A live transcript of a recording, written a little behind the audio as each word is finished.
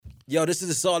Yo, this is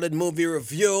a solid movie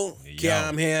review.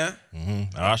 Cam here.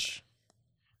 Ash.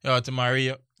 Yo, to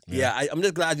Mario. Yeah, I'm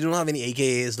just glad you don't have any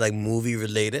AKAs like movie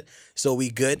related. So we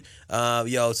good.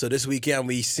 So this weekend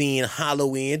we seen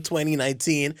Halloween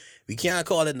 2019. We can't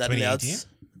call it nothing 2018? else.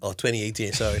 Oh,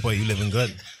 2018, sorry. Boy, you living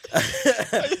good.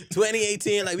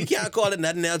 2018, like we can't call it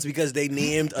nothing else because they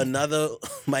named another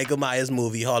Michael Myers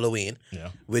movie Halloween,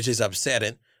 which is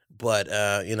upsetting. But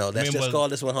let's just call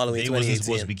this one Halloween 2018. It wasn't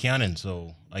supposed to be canon,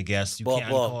 so I guess you can't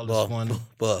call this one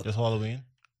just Halloween.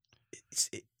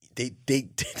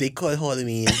 They call it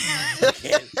Halloween.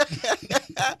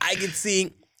 I can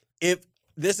see if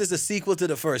this is a sequel to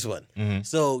the first one. Mm-hmm.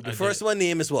 So the first one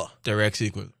name is what? Direct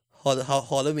sequel.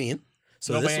 Halloween.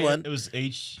 So this one it was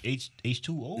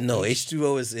H2O. No,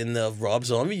 H2O is in the Rob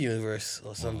Zombie universe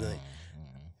or something.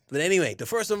 But anyway, the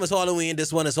first one was Halloween.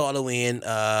 This one is Halloween.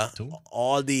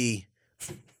 All the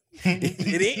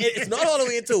it's not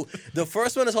Halloween 2. The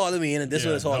first one is Halloween, and this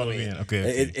one is Halloween.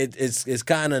 Okay. It's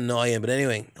kind of annoying, but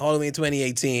anyway, Halloween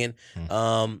 2018.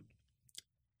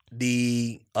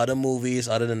 The other movies,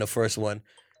 other than the first one,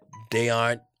 they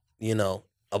aren't. They don't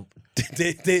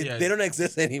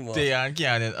exist anymore. They aren't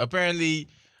canon. Apparently,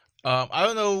 I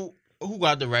don't know who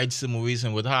got the rights to movies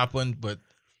and what happened, but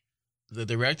the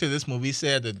director of this movie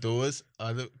said that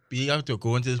we have to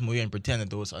go into this movie and pretend that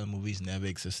those other movies never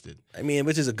existed. I mean,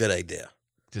 which is a good idea.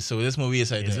 So this movie is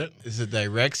it's a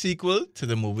direct sequel to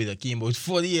the movie that came out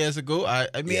 40 years ago.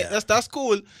 I mean, that's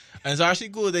cool. And it's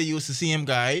actually cool they used the same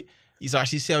guy. He's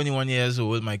actually 71 years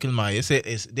old, Michael Myers.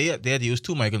 They had used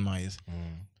two Michael Myers.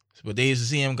 But they used the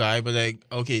same guy. But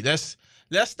okay, let's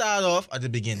start off at the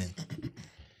beginning.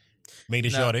 Make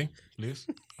this short, please.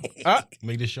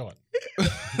 Make this short.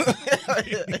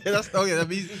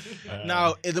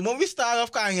 Now, the movie started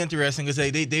off kind of interesting because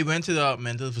they went to the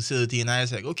mental facility and I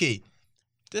was like, okay,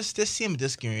 this seemed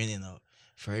this going in a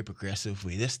very progressive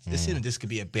way. This seemed this could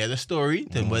be a better story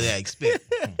than what I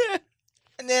expect.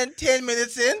 And then 10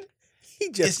 minutes in,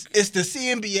 it's the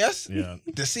CMBS. Yeah.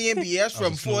 The CMBS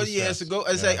from 40 years ago.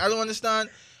 It's like, I don't understand.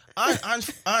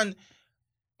 And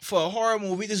for a horror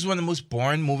movie, this is one of the most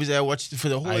boring movies I watched for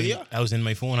the whole year. I was in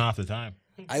my phone half the time.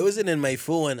 I wasn't in my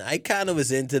phone. I kind of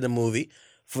was into the movie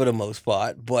for the most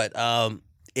part, but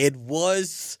it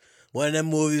was one of them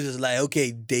movies that's like,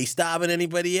 okay, they stopping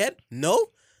anybody yet? No?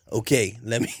 Okay,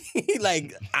 let me,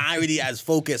 I really as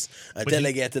focus until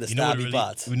I get to the stabby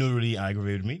parts. You know what really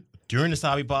aggravated me? During the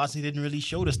stabby parts, he didn't really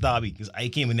show the stabby because I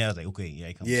came in there, I was like, okay,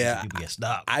 I come people get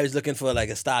stabbed. I was looking for like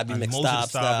a stabby most of the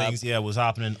stabbings, was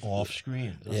happening off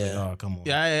screen. I was like, oh, come on.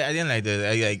 Yeah, I didn't like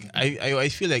that. I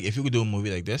feel like if you could do a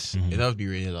movie like this, it would be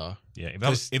rated R. Yeah,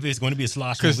 if it's going to be a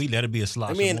slasher movie, let it be a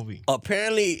slasher movie.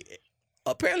 Apparently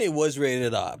it was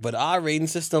rated R, but our rating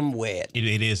system weird.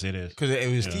 It is. Because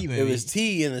it was T. It was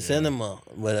T in the cinema,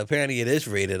 but apparently it is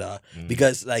rated R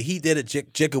because he did a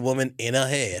chick a woman in her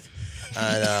head.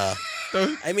 And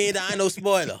I mean, there ain't no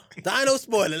spoiler.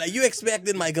 Like you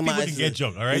expected Michael Myers can get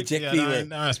joked, all right?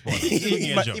 Nah, spoiler.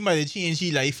 He might have changed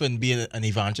his life and be an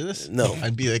evangelist. No,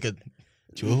 and be like a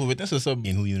Jehovah's Witness or something.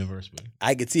 In who universe? But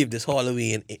I could see if this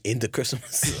Halloween into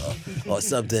Christmas or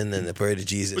something and the prayer to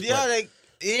Jesus. But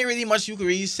it ain't really much you could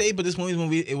really say. But this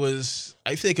movie,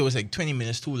 I feel like it was like 20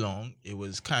 minutes too long. It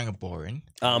was kind of boring.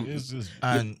 And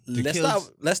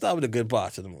let's start with the good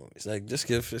parts of the movies. Like just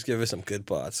give us some good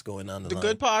parts going on. The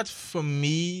good part for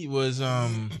me was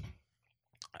I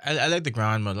like the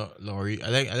grandmother Laurie. I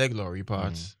like Laurie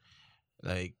parts.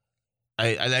 Like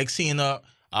I like seeing her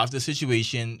after the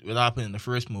situation what happened in the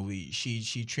first movie.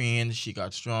 She trained. She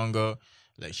got stronger.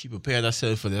 Like she prepared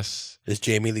herself for this. It's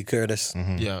Jamie Lee Curtis.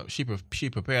 Mm-hmm. Yeah, she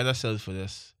prepared herself for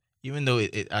this. Even though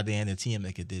it at the end it seemed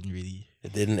like it didn't really help her.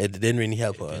 It didn't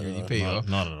really pay off.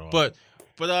 Not at all. But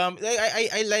I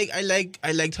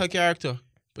liked her character.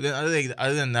 But then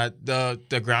other than that,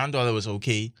 the granddaughter was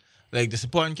okay. Like the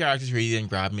supporting characters really didn't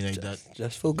grab me like that.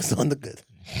 Just focus on the good.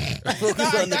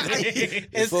 Focus on the good.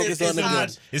 It's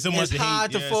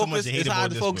hard to focus. It's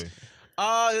hard to focus.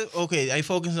 Okay, I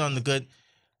focus on the good.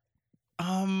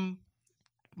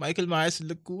 Michael Myers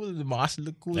look cool. The mask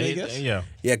look cool, I guess. Yeah,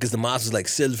 because the mask was like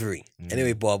silvery.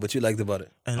 Anyway, Bob, what you liked about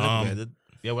it? And look better.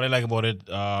 Yeah, what I like about it,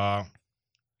 the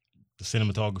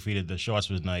cinematography, the shots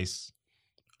was nice.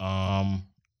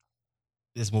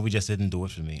 This movie just didn't do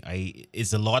it for me.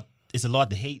 It's a lot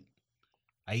to hate.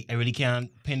 I really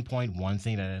can't pinpoint one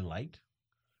thing that I liked.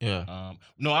 Yeah.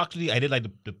 No, actually, I did like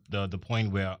the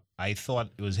point where I thought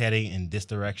it was heading in this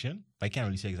direction. But I can't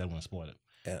really say because I don't want to spoil it.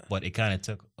 Yeah. But it kind of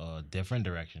took a different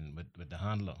direction with the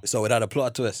handler. So it had a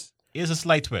plot twist. It's a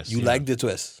slight twist. You liked the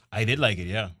twist. I did like it,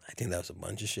 yeah. I think that was a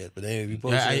bunch of shit. But anyway, we Yeah,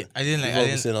 posted. I didn't like. I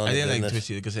didn't like Twist.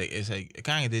 Twisted because it's like it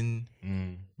kind of didn't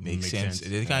make sense.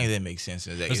 It kind of didn't make sense.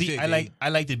 It's like, But see, I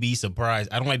like to be surprised.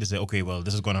 I don't like to say, okay, well,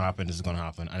 this is going to happen,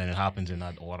 and then it happens in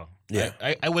that order. Yeah.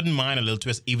 I wouldn't mind a little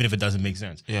twist, even if it doesn't make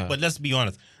sense. Yeah. But let's be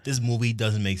honest, this movie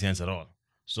doesn't make sense at all.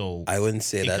 So I wouldn't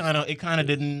say that. It kind of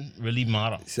didn't really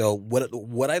matter. So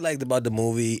what I liked about the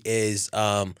movie is,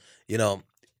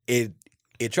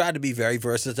 it tried to be very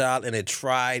versatile and it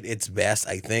tried its best.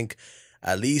 I think,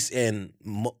 at least in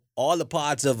all the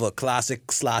parts of a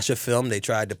classic slasher film, they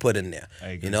tried to put in there. I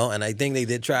agree. And I think they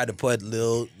did try to put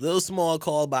little small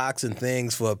callbacks and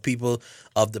things for people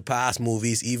of the past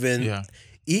movies, even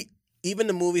even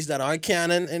the movies that aren't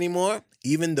canon anymore.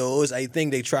 Even those, I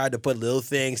think they tried to put little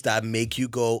things that make you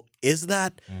go, is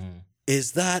that?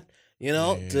 Is that?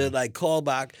 To like call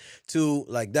back to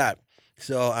like that.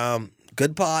 So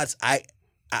good parts. I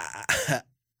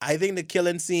think the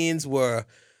killing scenes were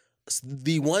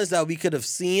the ones that we could have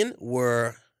seen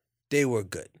were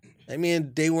good. I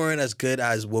mean, they weren't as good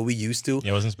as what we used to.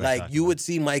 Yeah, it wasn't spectacular. Like you would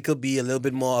see Michael be a little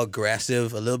bit more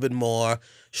aggressive, a little bit more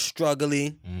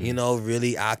struggling,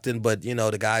 really acting. But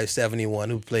the guy 71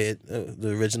 who played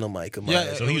the original Michael Myers.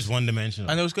 Yeah, So he was one dimensional.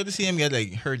 and it was good to see him get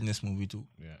like hurt in this movie too.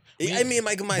 Yeah. I mean,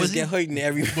 Michael Myers get hurt in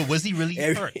every. But was he really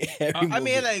hurt? every I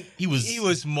mean, movie. like He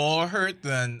was more hurt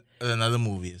than other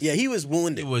movies. Yeah, he was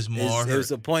wounded. It was more There hurt. was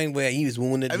a point where he was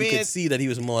wounded. I You mean, could see that he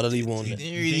was mortally wounded. It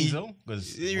didn't You really, think so?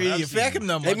 Because it didn't really affect him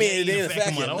that much. I mean, it didn't affect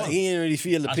affect him at him. all. He didn't really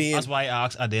feel the pain. That's why I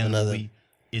asked at the end of the Another- movie,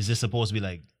 is this supposed to be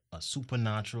like a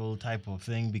supernatural type of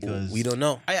thing? Because We don't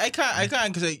know. I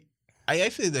can't because I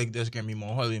feel like there's gonna be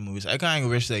more Hollywood movies. I kind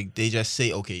of wish like they just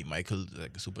say, okay, Michael is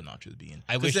like a supernatural being.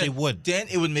 I wish 'Cause they would. Then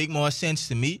it would make more sense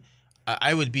to me.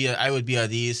 I would be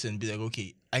at ease and be like,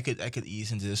 okay, I could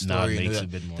ease into this Now it story and makes that, a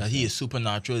bit more that he sense. is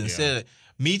supernatural instead of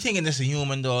me thinking this a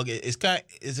human dog.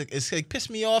 It's like pissed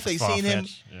me off like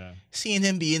far-fetched. seeing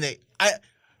him being like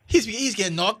he's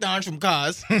getting knocked down from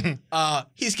cars.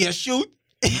 He's getting shoot.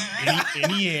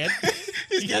 Any head.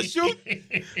 He's getting shoot.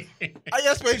 I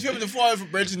just wait for him to fall off a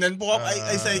bridge and then pop.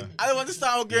 I say I don't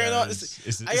understand what's going on.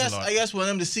 it's I a guess lot. I just want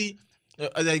him to see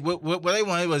like what I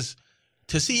wanted was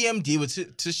to see him deal with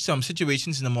some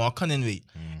situations in a more cunning way.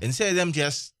 Instead of them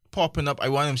just popping up, I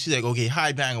want him to see like, okay,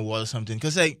 hide behind a wall or something.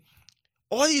 Because like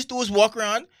all he's do is walk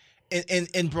around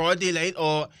in broad daylight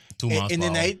or 2 miles in per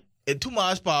the hour. night at 2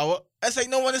 miles per hour. It's like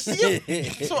no one to see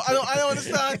him. So I don't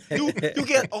understand. You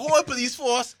get a whole police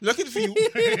force looking for you,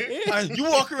 and you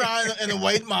walk around in a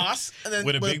white mask and then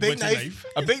With a big butcher knife.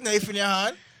 a big knife in your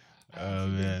hand. Oh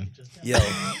man. Yo,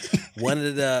 one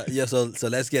of the so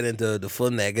let's get into the full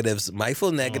negatives. My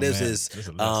full negatives man. is There's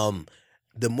a list.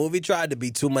 the movie tried to be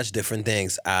too much different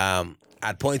things.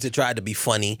 At points it tried to be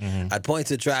funny. At points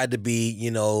it tried to be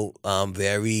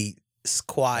very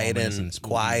quiet Ominous and and spooky,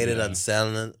 quiet and yeah.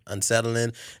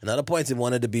 unsettling. And other points it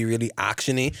wanted to be really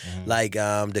actiony, like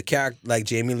the character, like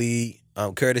Jamie Lee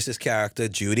Curtis's character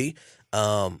Judy.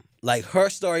 Like her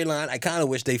storyline, I kind of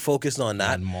wish they focused on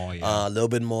that And more, yeah. a little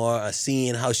bit more.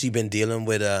 Seeing how she been dealing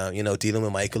with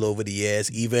Michael over the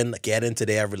years, even get into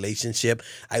their relationship.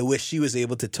 I wish she was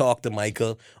able to talk to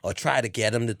Michael or try to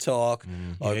get him to talk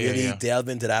or Yeah, really yeah. delve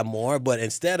into that more. But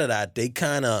instead of that, they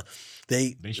shoved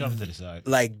it to the side.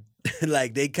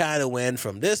 like they kind of went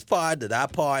from this part to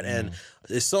that part, and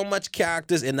there's so much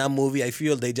characters in that movie. I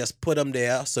feel they just put them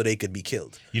there so they could be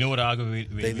killed. You know what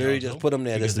aggravated me? They literally also? just put them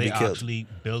there because just to they be killed. actually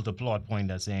built a plot point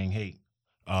that's saying, hey,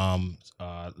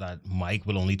 that Mike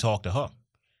will only talk to her,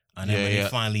 and then when they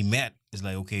finally met, it's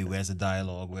like, okay, where's the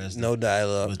dialogue? There No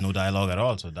dialogue. was no dialogue at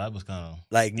all, so that was kind of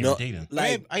Like no, irritating.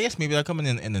 like I guess maybe they're coming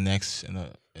in the next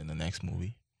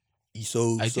movie.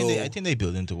 so. I think they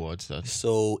building towards that.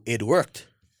 So it worked.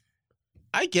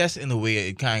 I guess in a way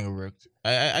it kind of worked.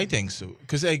 I think so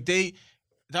because like that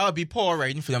would be poor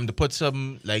writing for them to put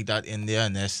something like that in there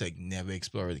and that's like never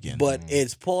explore it again. But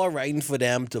it's poor writing for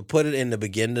them to put it in the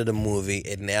beginning of the movie.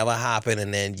 It never happened,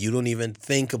 and then you don't even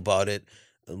think about it.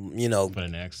 For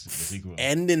the sequel.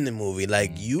 Ending the movie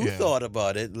like you thought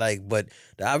about it, like, but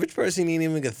the average person ain't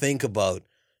even gonna think about,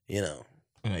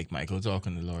 like Michael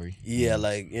talking to Laurie. yeah,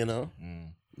 like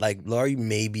like Laurie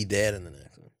may be dead in the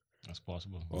next one. That's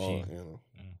possible. Or,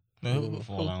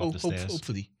 Fall down up the stairs.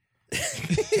 Hopefully. No,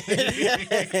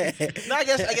 I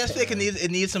guess like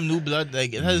it needs some new blood.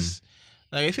 Like it has,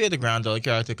 like I feel the granddaughter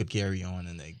character could carry on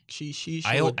and like she.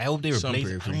 I hope they some replace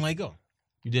it. I bravery. don't like her.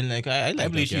 You didn't like. I like. I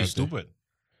believe that she was character. stupid.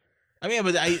 I mean,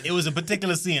 but It was a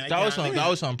particular scene. that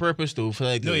was on purpose though. For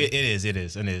like No, it is.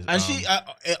 and she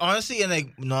honestly in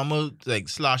like normal like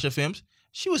slasher films,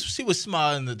 she was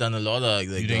smarter than a lot of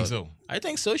like. You think so? I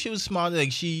think so. She was smarter.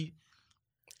 Like she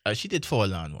did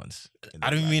fall on once. I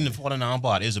don't mean the falling down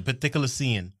part. There's a particular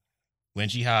scene when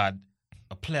she had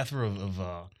a plethora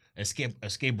of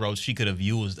escape routes she could have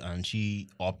used, and she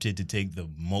opted to take the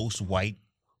most white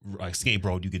escape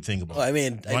route you could think about. Oh,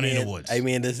 in the woods. I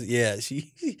mean, this. Yeah,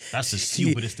 she. That's the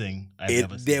stupidest thing I've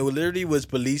ever seen. There literally was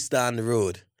police down the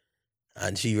road,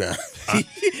 and she ran. On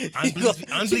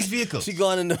police vehicle. She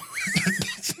gone in the.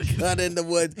 She gone in the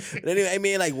woods. But anyway, I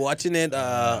mean, like watching it.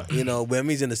 When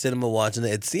we was in the cinema watching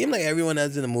it, it seemed like everyone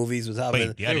else in the movies was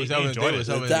having They enjoyed it.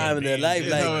 the time of their life.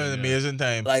 Like an amazing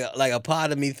time. Like a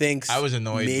part of me thinks I was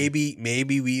annoyed.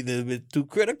 Maybe we a little bit too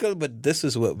critical, but this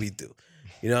is what we do.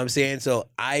 You know what I'm saying? So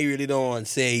I really don't want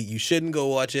to say you shouldn't go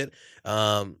watch it.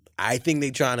 I think they're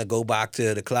trying to go back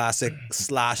to the classic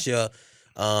slasher,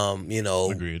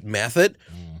 Agreed. method.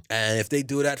 And if they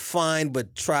do that, fine.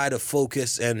 But try to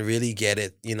focus and really get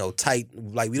it, tight.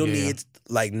 Like we don't need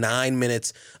like 9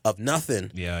 minutes of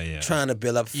nothing. Yeah. Trying to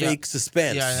build up fake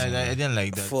suspense. Yeah, I didn't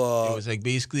like that. It was like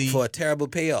basically for a terrible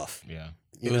payoff. Yeah.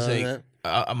 It was like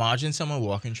imagine someone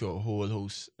walking through a whole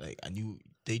house and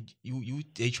they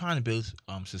trying to build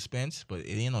suspense, but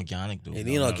it ain't organic though. It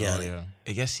ain't organic. Yeah.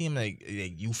 It just seemed like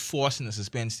you forcing the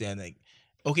suspense there. Like,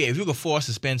 okay, if you could force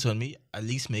suspense on me, at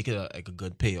least make it a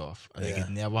good payoff. Like it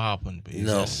never happened. But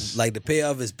like the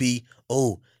payoff is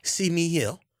see me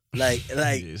here. Like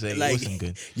it wasn't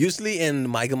good. Usually in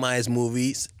Michael Myers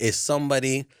movies, is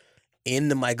somebody in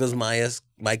the Michael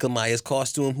Myers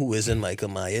costume who isn't Michael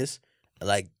Myers.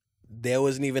 Like there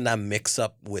wasn't even that mix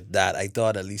up with that. I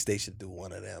thought at least they should do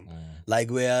one of them.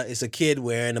 Like where it's a kid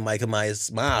wearing the Michael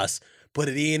Myers mask, but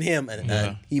it ain't him,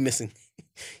 and he missing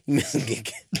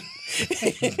get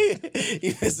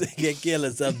he missing get killed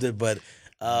or something. But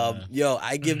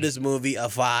I give this movie a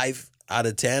 5 out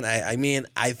of 10. I mean,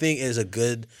 I think it's a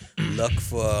good look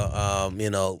for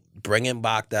bringing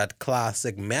back that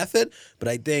classic method. But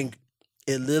I think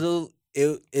it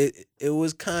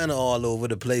was kind of all over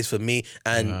the place for me,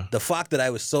 and the fact that I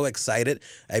was so excited,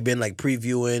 I've been like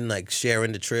previewing, like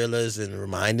sharing the trailers and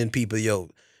reminding people,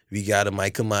 we got a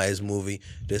Michael Myers movie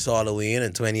this Halloween,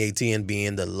 and 2018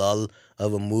 being the lull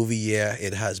of a movie year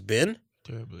it has been.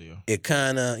 Terrible, yeah. It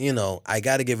kind of, I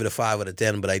got to give it a 5 out of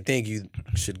 10, but I think you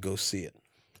should go see it.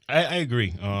 I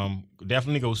agree.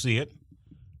 Definitely go see it.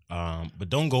 But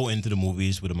don't go into the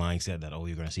movies with a mindset that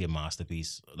you're gonna see a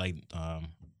masterpiece. Like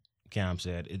Cam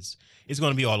said, it's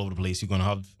gonna be all over the place. You're gonna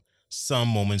have some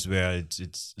moments where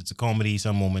it's a comedy,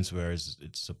 some moments where it's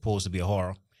supposed to be a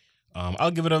horror.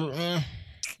 I'll give it a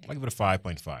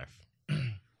 5.5.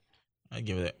 I'll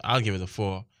give it a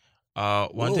 4.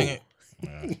 One thing.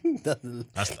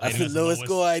 That's the lowest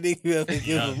score I think you ever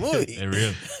give a movie.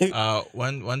 Real.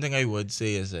 One thing I would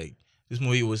say is like this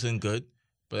movie wasn't good,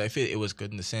 but I feel it was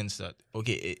good in the sense that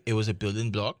it was a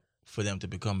building block for them to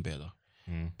become better.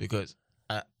 Because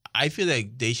I feel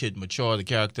like they should mature the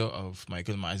character of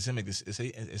Michael Myers.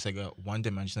 It's like a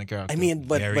one-dimensional character. I mean,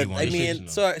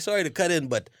 sorry to cut in,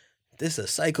 but this is a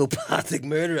psychopathic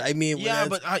murderer. I mean,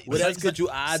 what else could you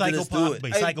add to this dude?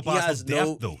 Psychopaths have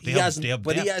depth, though. He has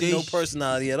no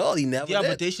personality at all. He never did.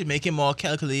 But they should make him more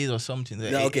calculated or something.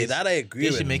 That I agree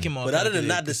with. They should make him more But other than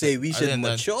that, to say we should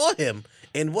mature him,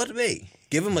 in what way?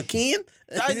 Give him a key?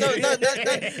 When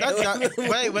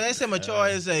I say mature,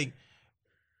 it's like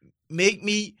make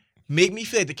me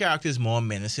feel like the character is more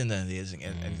menacing than it is,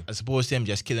 and as opposed to him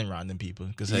just killing random people.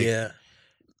 Because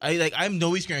I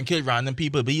know he's gonna kill random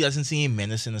people, but he doesn't seem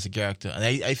menacing as a character, and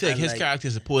I feel like his character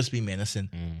is supposed to be menacing.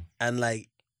 And like,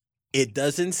 it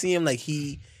doesn't seem like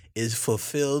he is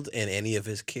fulfilled in any of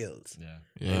his kills.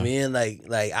 Yeah. I mean,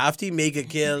 like after he make a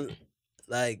kill,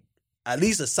 like at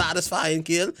least a satisfying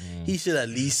kill, he should at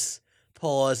least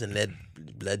pause and let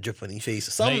blood drip on his face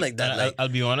or something like that. I'll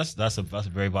be honest, that's a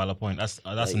very valid point. That's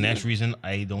the next reason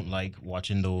I don't like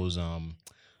watching those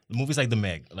movies like The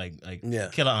Meg, like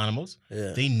killer animals.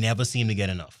 Yeah. They never seem to get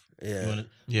enough.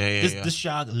 This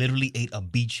shark literally ate a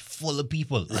beach full of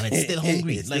people and it's still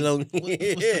hungry. What's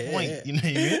the point? You know what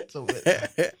I mean? So,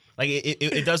 like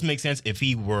it does make sense if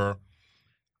he were,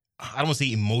 I don't want to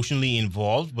say emotionally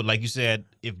involved, but like you said,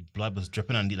 if blood was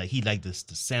dripping on, like he liked the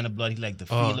scent of blood, he liked the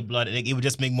feel of blood. It would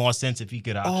just make more sense if he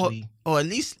could actually. Or at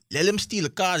least let him steal a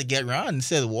car to get around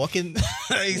instead of walking.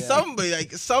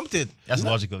 Something. That's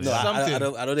logical. No, I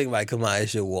don't think Michael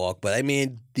Myers should walk, but I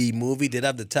mean the movie did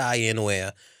have the tie-in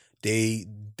where they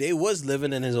was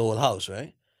living in his old house,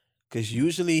 right? Because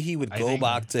usually he would go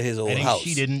back to his old house.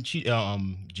 She didn't.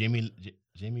 Jamie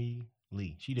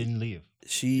Lee. She didn't leave.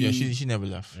 She never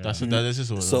left. Yeah. That is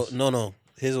his old house. So no,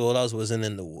 his old house wasn't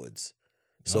in the woods.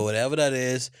 So whatever that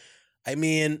is, I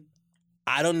mean,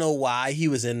 I don't know why he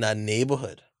was in that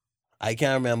neighborhood. I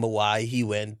can't remember why he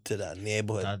went to that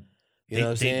neighborhood. You know what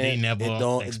I'm saying? They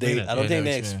never explain it. I don't think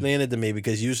they explain it to me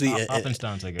because usually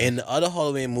Happenstance, I guess. in the other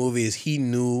Halloween movies, he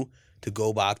knew to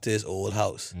go back to his old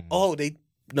house. Mm-hmm. Oh,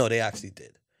 they actually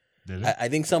did. Did it? I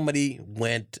think somebody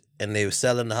went and they were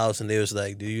selling the house and they was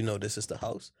like, "Do you know this is the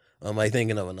house?" Or am I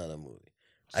thinking of another movie?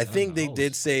 I think they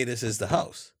did say this is the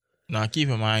house. Now keep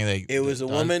in mind, like It was a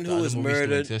woman who was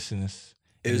murdered.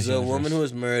 It was a woman who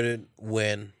was murdered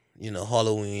when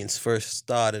Halloween's first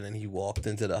started, and he walked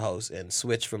into the house and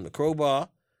switched from the crowbar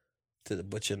to the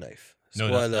butcher knife.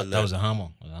 No, that was a hammer.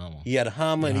 He had a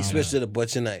hammer and he switched to the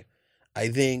butcher knife. I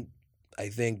think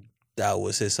that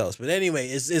was his house. But anyway,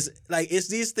 it's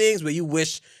these things where you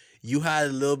wish you had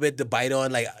a little bit to bite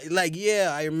on. Like yeah,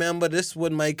 I remember this is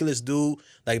what Michaelis do.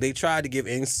 Like they tried to give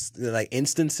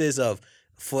instances of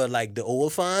for like the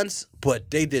old fans,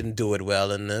 but they didn't do it well,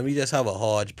 and then we just have a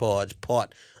hodgepodge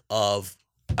part of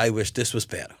I wish this was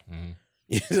better. Mm-hmm.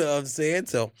 You know what I'm saying?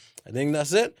 So I think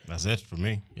that's it. That's it for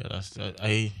me. Yeah, that's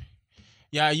that.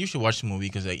 You should watch the movie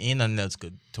because like ain't nothing else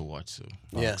good to watch. So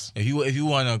Yes. if you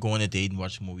wanna go on a date and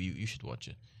watch a movie, you should watch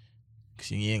it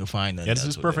because you ain't gonna find nothing. Yeah, this else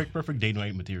is out there. perfect date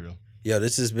night material. Yo,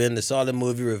 this has been the Solid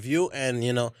Movie Review, and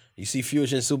you see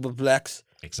Fusion Superplex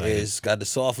is got the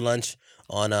soft lunch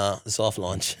on soft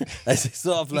launch. I say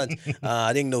soft lunch.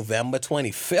 I think November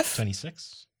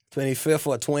 25th. 25th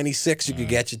or 26th, you could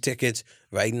get your tickets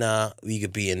right now. We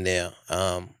could be in there.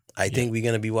 I think we're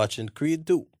gonna be watching Creed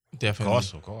 2. Definitely,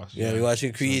 Of course. Yeah, we're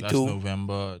watching Creed 2.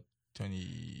 November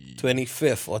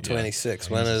 25th or 26th.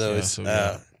 One of those.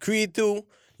 Creed 2.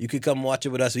 You could come watch it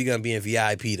with us. We're gonna be in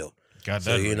VIP though. Got that.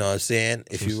 So you know what I'm saying.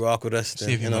 If you rock with us, then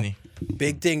save your money.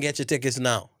 big thing. Get your tickets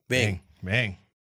now. Bing. Bang.